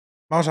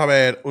Vamos a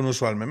ver un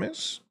usual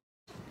memes.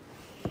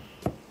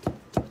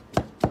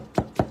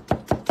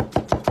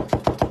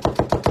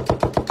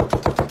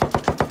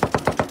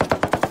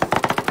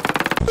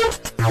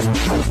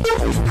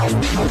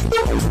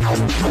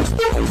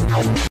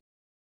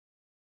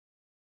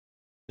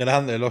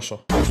 Grande el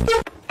oso.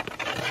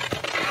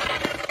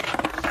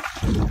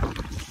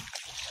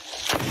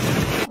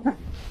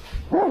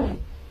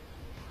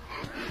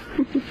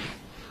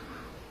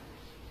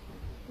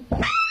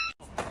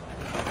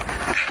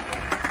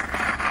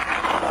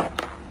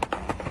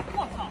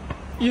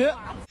 Yeah.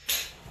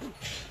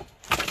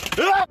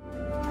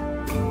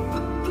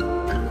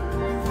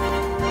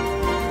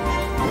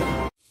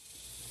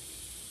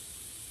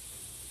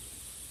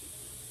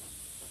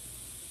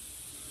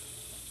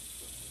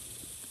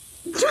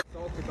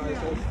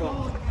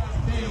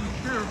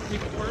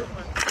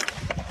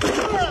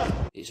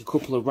 It's a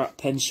couple of rat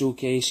pencil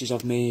cases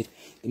I've made.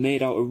 They're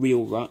made out of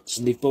real rats,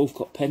 and they've both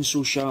got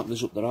pencil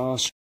sharpeners up their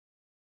arse.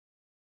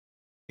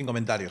 Sin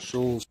comentarios.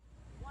 Souls.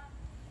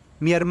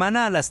 Mi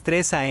hermana a las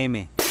 3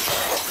 a.m.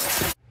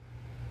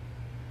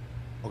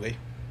 Ok.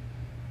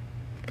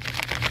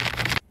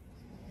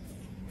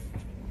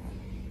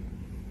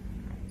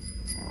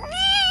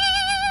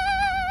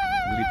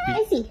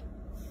 Spicy.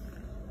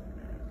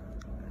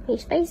 Hey,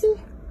 spicy?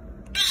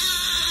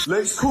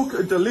 Let's cook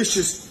a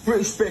delicious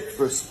British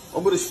breakfast.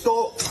 I'm gonna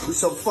start with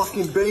some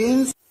fucking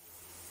beans.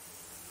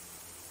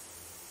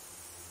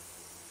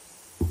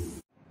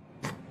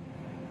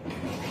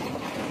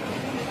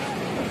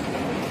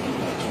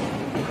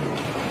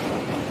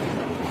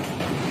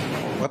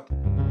 What?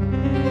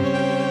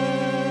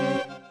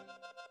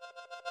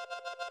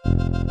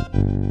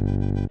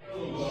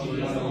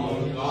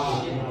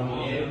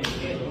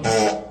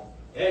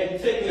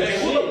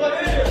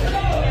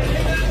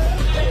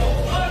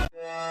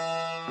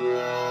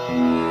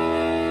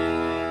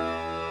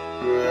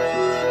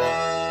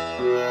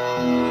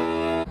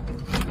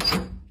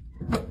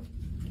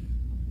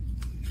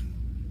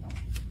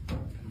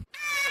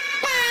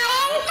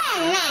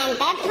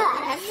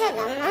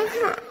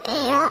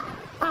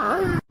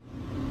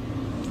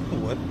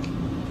 What?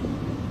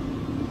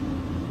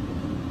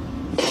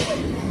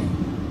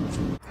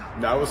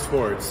 That was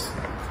sports.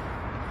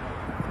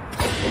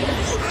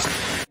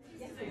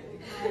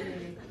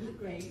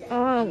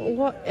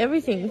 What?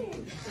 Everything.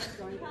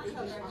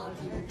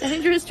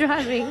 Dangerous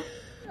driving.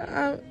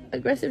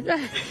 Aggressive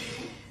driving.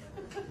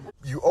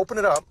 You open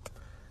it up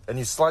and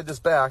you slide this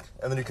back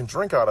and then you can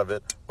drink out of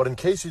it. But in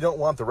case you don't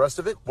want the rest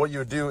of it, what you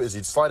would do is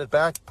you'd slide it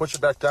back, push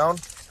it back down,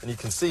 and you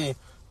can see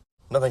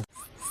nothing.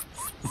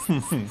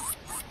 You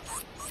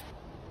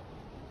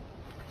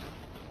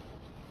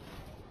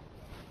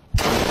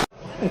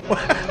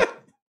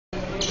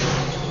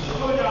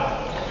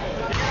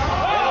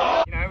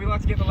know, we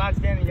like to get the lads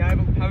down in the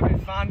oval, have a bit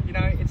of fun. You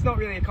know, it's not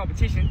really a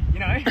competition. You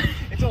know,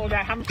 it's all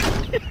about having.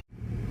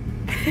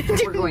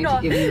 We're going to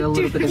give you a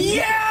little bit of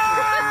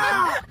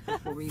yeah!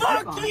 before we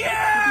Fuck move on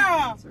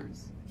yeah! to the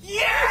answers.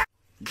 Yeah!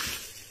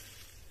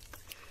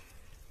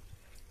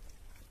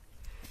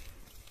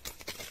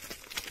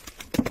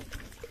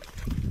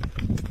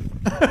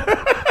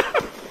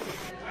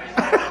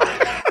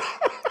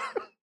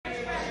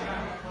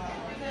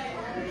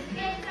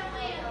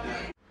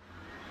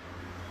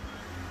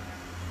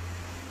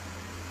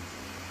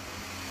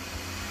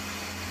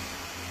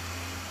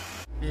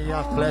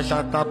 Minha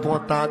flecha tá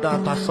apontada,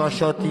 tá só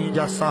shotinho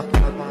de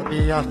safada.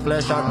 Minha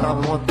flecha tá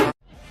apontada.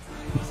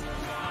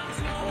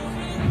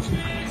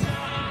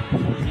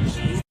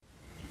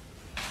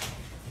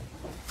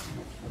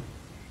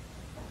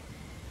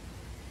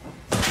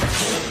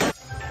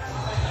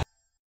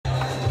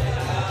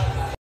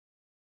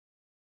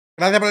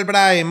 Gracias por el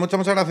Prime.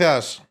 Muchas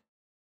gracias.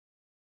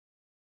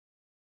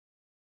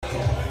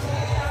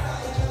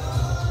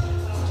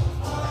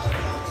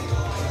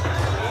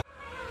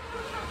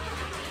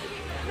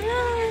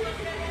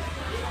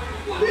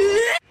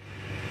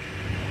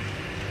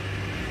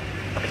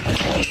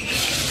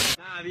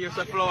 Dios,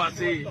 se flow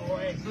así.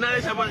 Una de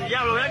esas por el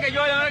diablo. Verá que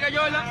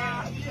Jordan.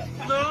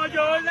 No,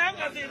 Jordan,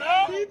 así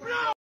no.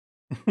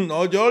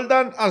 No,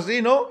 Jordan,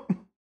 así no.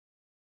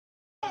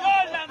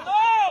 Jordan,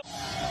 no.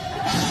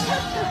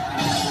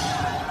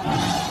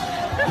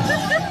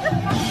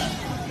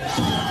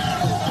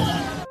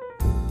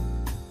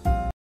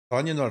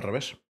 Estaban yendo al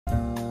revés.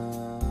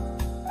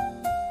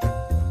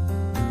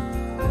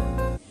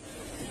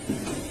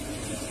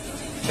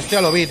 Este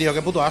ya lo vi, tío.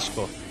 Qué puto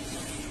asco.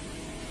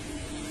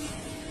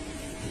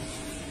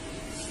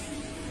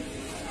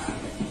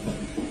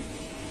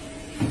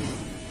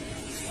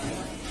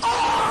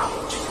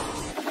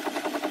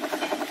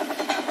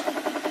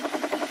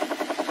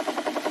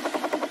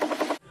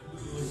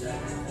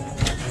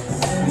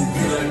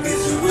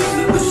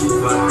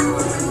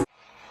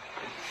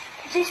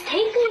 Just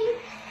take me.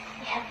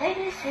 We have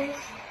witnesses.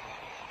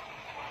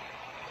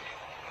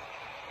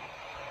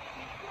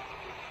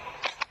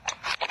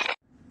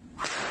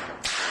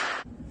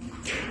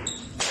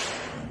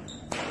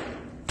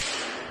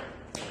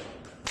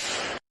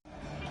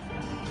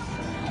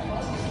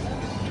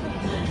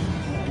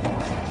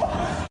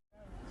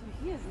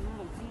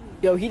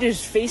 Yo, he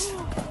just faced.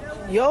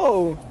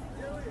 Yo,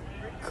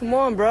 come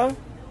on, bro.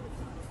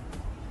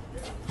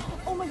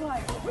 Oh my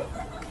god.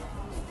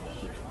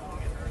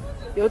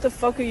 Yo, what the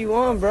fuck are you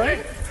on, bro?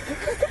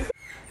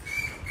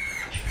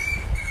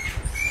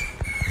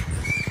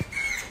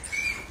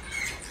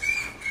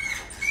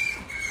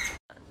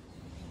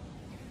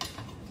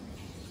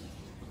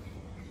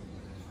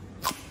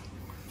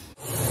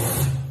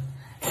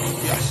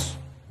 Yes.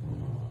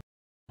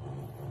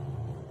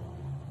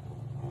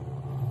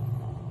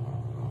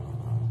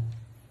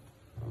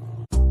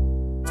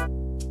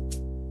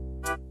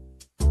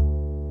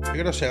 Yo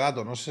quiero ese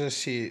gato, no sé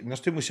si... No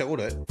estoy muy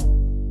seguro, ¿eh?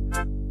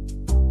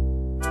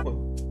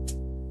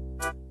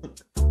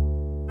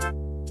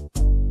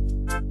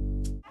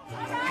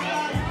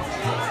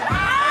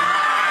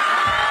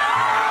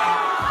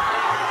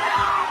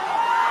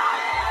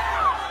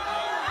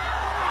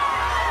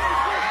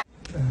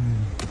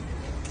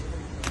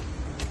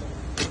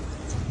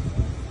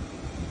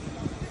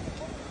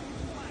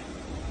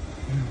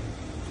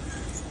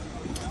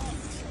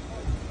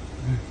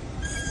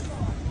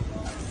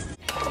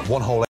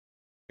 One whole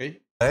Okay.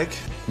 egg,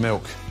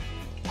 milk.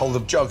 Hold the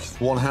jug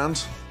with one hand,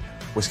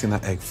 whisking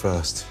that egg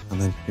first,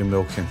 and then you're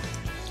milking.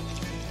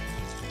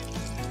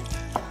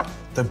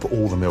 Don't put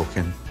all the milk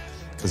in,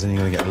 because then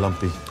you're going to get a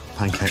lumpy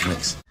pancake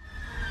mix.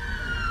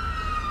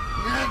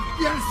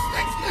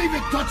 Leave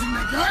it touching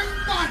the game,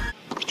 man!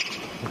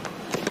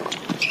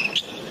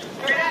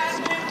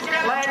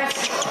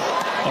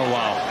 Oh,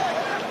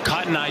 wow.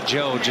 Cotton Eye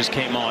Joe just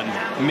came on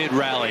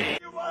mid-rally.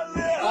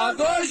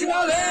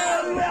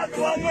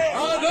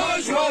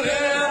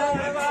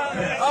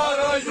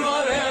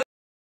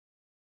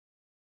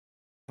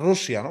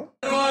 Rusia, ¿no?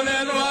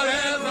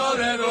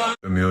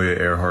 Amelia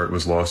Earhart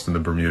was lost in the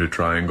Bermuda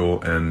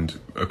Triangle, and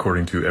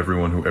according to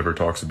everyone who ever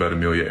talks about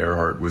Amelia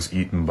Earhart, was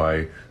eaten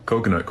by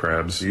coconut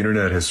crabs. The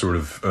internet has sort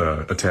of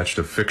attached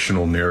a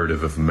fictional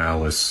narrative of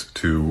malice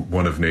to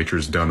one of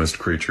nature's dumbest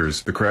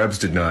creatures. The crabs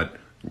did not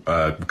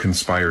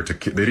conspire to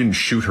they didn't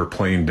shoot her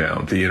plane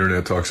down. The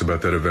internet talks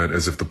about that event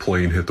as if the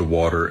plane hit the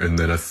water and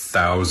then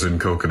 1,000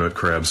 coconut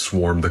crabs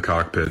swarmed the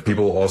cockpit.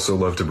 People also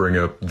love to bring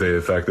up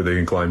the fact that they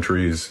can climb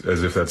trees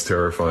as if that's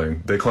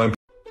terrifying. They climb.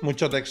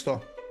 Mucho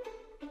texto.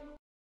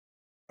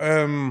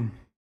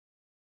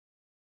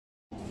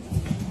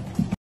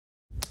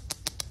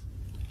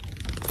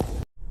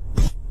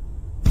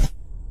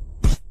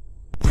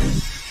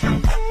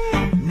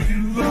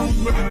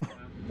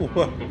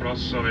 På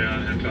plats så vi är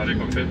helt klara i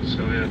cockpit.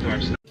 Ska vi ta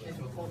ett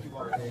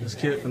This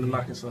kid from the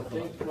back is up.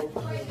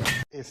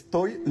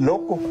 Estoy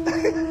loco.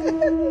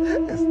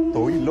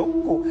 Estoy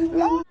loco.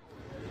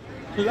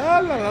 La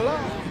la la la.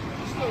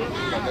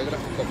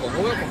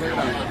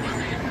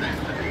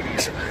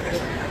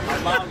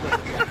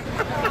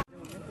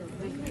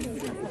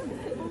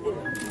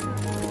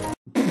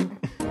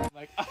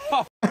 Like,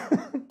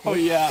 oh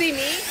yeah. See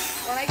me?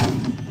 When I...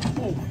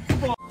 Oh,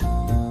 fuck.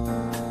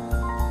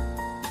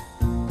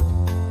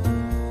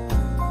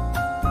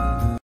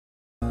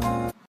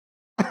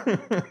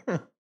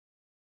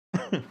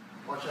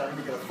 Watch out, I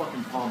need to get a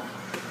fucking pump.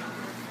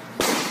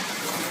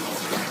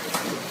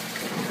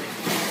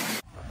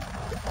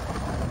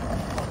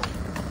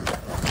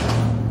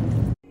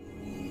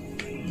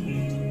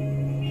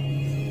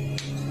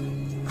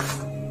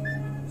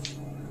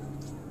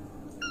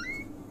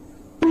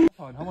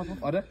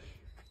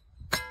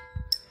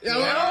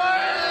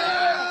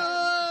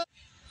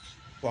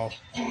 Wow.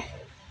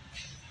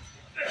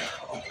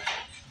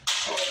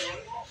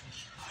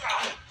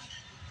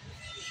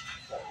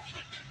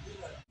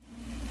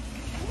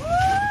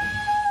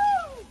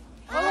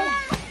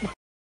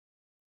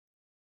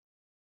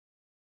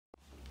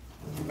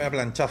 Vaya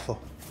planchazo.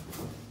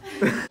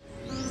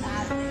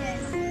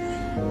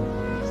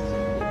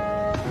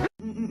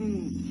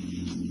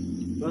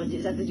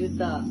 Project 1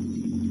 juta.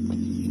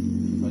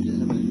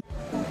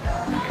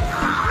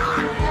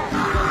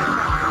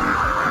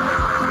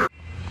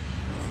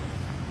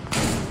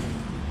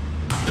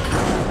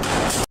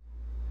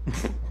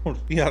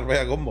 Hostias,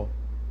 vaya combo.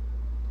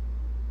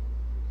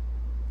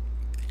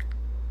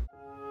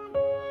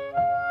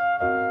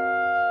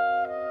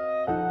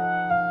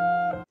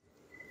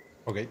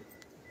 Ok.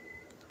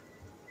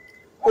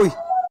 Uy.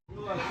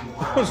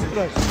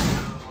 Ostras.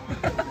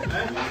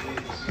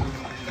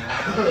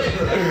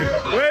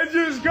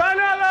 Wedges,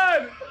 gone,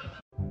 Alan!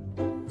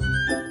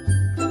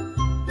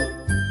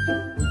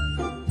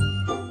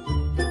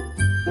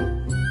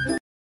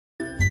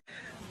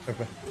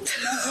 Pepe.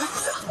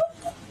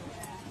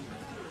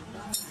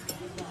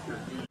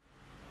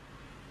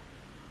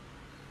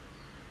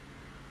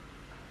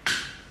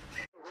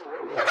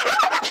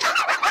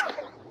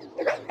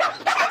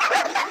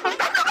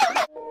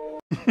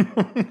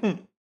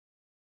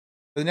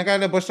 Tenía que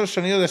haberle puesto el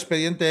sonido de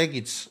Expediente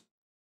X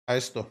a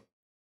esto.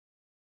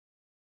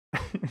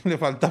 Le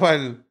faltaba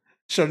el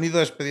sonido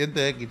de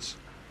Expediente X.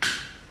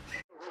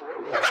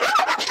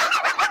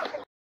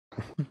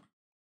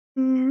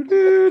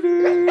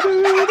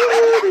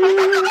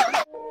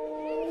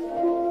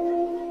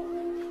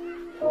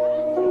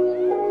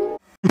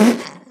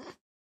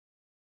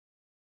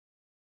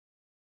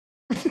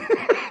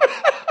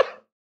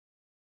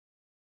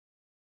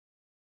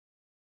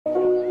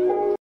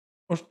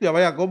 Hostia,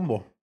 vaya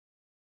combo.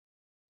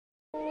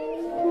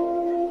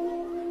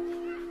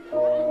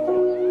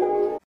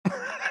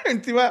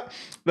 Encima,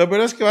 lo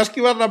peor es que va a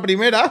esquivar la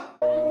primera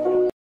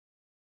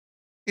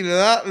y le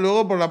da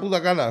luego por la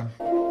puta cara.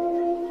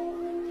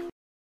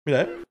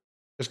 Mira,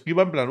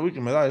 esquiva en plan, uy,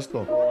 que me da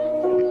esto.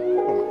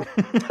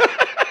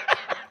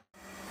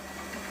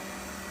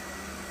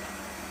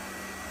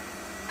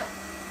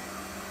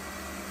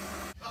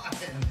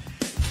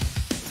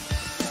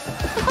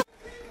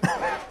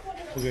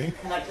 Okay.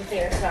 Much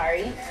there,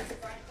 sorry.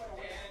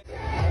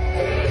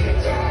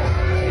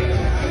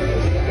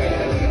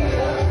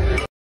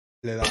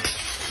 Le da.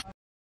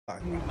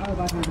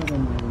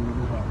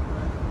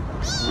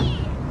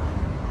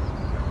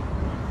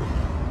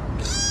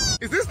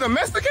 Is this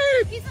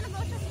domesticated? He's an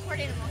emotional support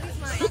animal. He's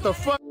mine. What the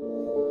fuck?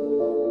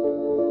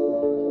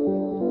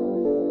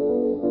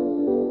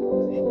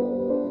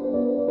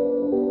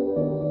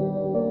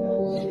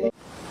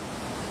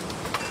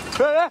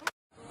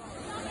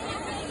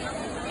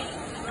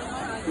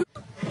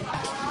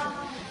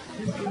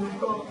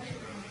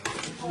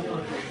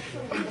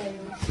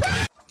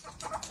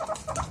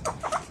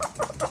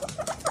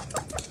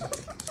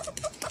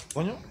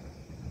 Coño.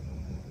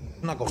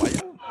 Una cobaya.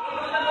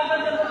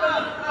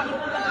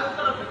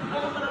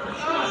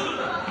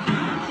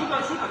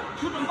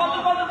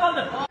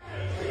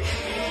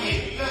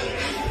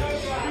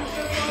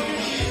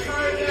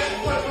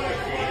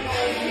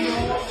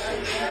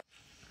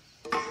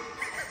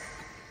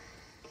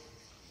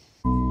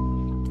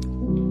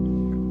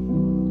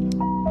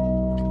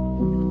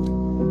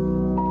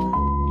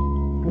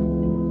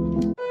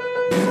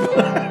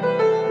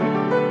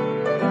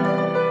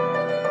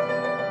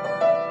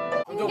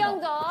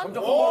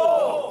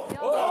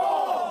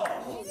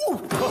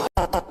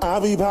 I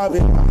be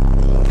popping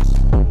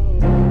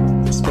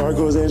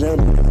sparkles and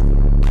champagne.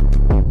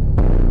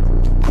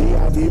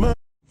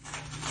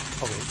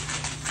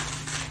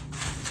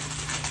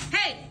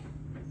 Hey!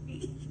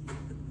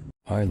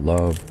 I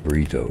love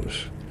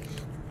burritos.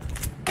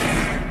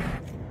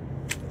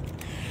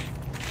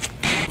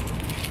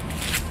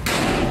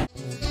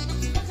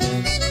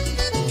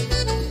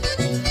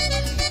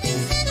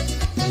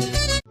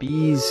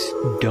 Bees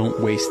don't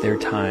waste their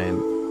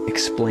time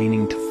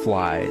explaining to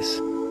flies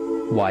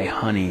why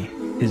honey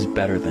is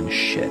better than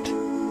shit.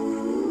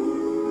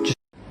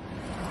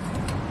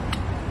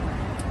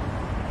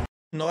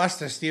 No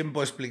gastes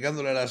tiempo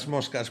explicándole a las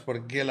moscas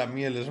por qué la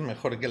miel es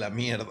mejor que la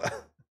mierda.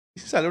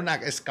 Y sale una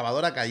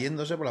excavadora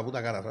cayéndose por la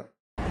puta cara, ¿sabes?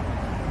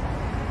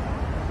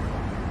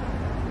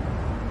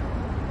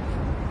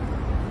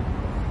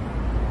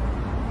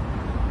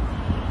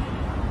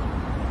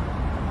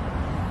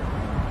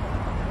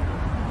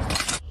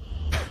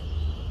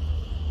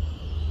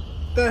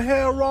 The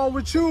hell wrong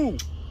with you?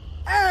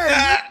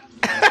 Hey!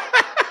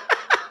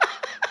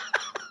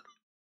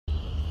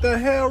 The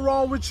hell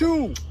wrong with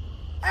you?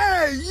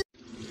 Hey!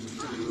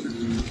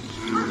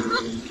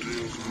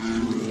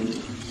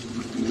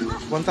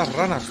 ¿Cuántas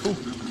ranas, tú?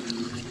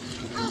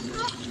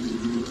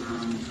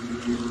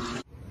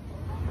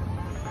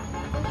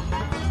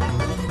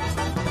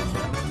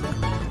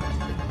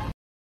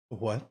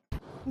 What?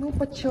 Ну,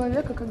 под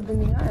человека как бы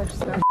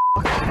меняешься.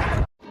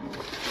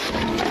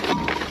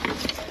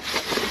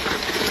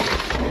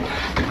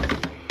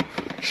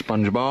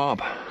 SpongeBob.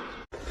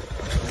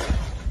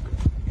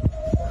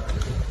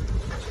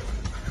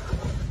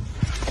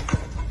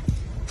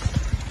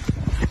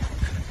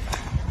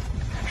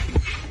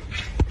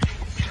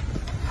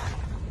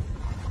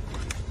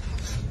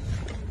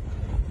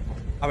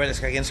 A ver,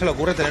 es que a quién se le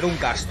ocurre tener un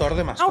castor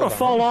de How mascota, to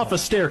fall ¿no? off a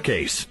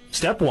staircase.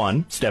 Step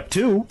 1, Step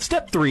 2,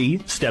 Step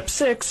 3, Step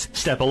 6,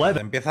 Step 11.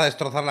 Empieza a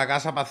destrozar la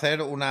casa para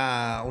hacer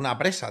una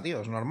presa,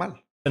 tío, es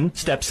normal.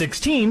 Step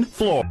 16,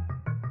 floor.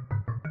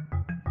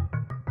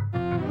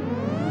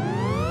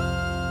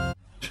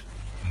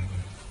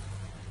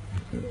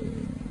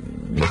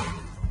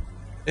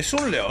 ¿Es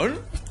un león?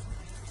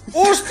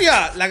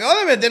 ¡Hostia! ¿Le acabo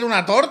de meter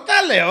una torta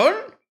al león?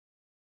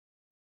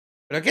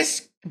 ¿Pero qué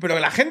es? Pero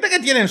la gente que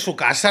tiene en su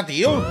casa,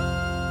 tío.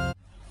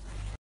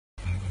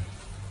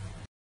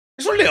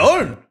 Es un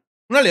león.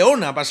 Una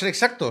leona, para ser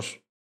exactos.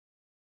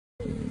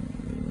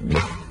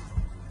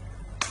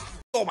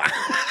 Toma.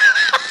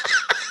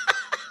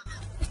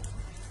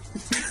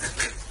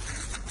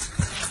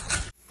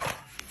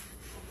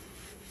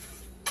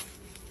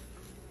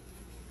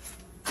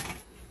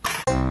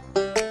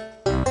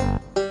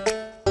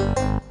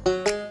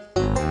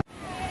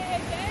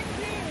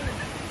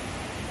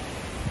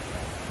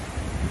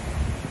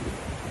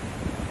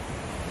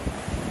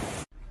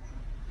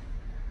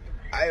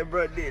 Hey,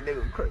 bro, this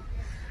nigga crazy.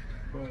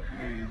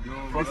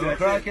 This is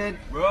crackhead.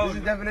 This is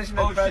the definition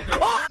of crackhead.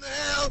 Oh,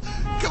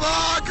 come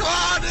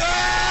on,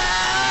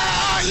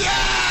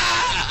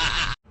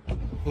 yeah!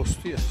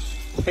 Hostias.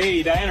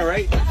 Hey, Diana,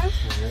 right? And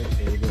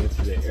you're going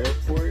to the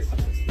airport.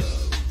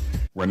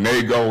 When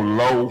they go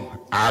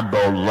low, I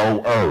go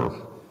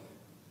lower.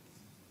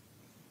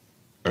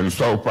 And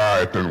so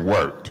far it has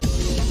worked.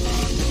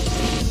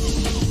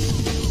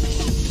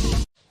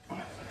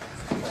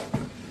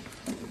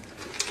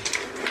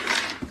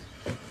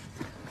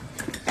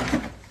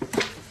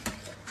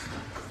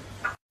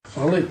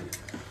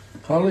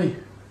 خالي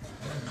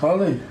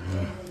خالي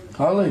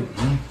خالي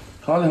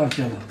خالي هاك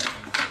يلا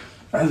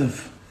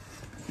عذف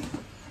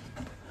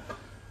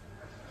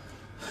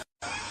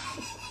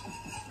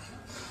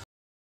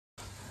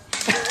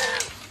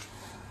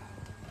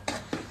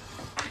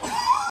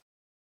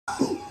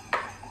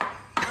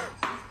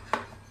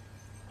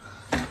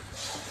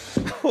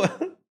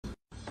What?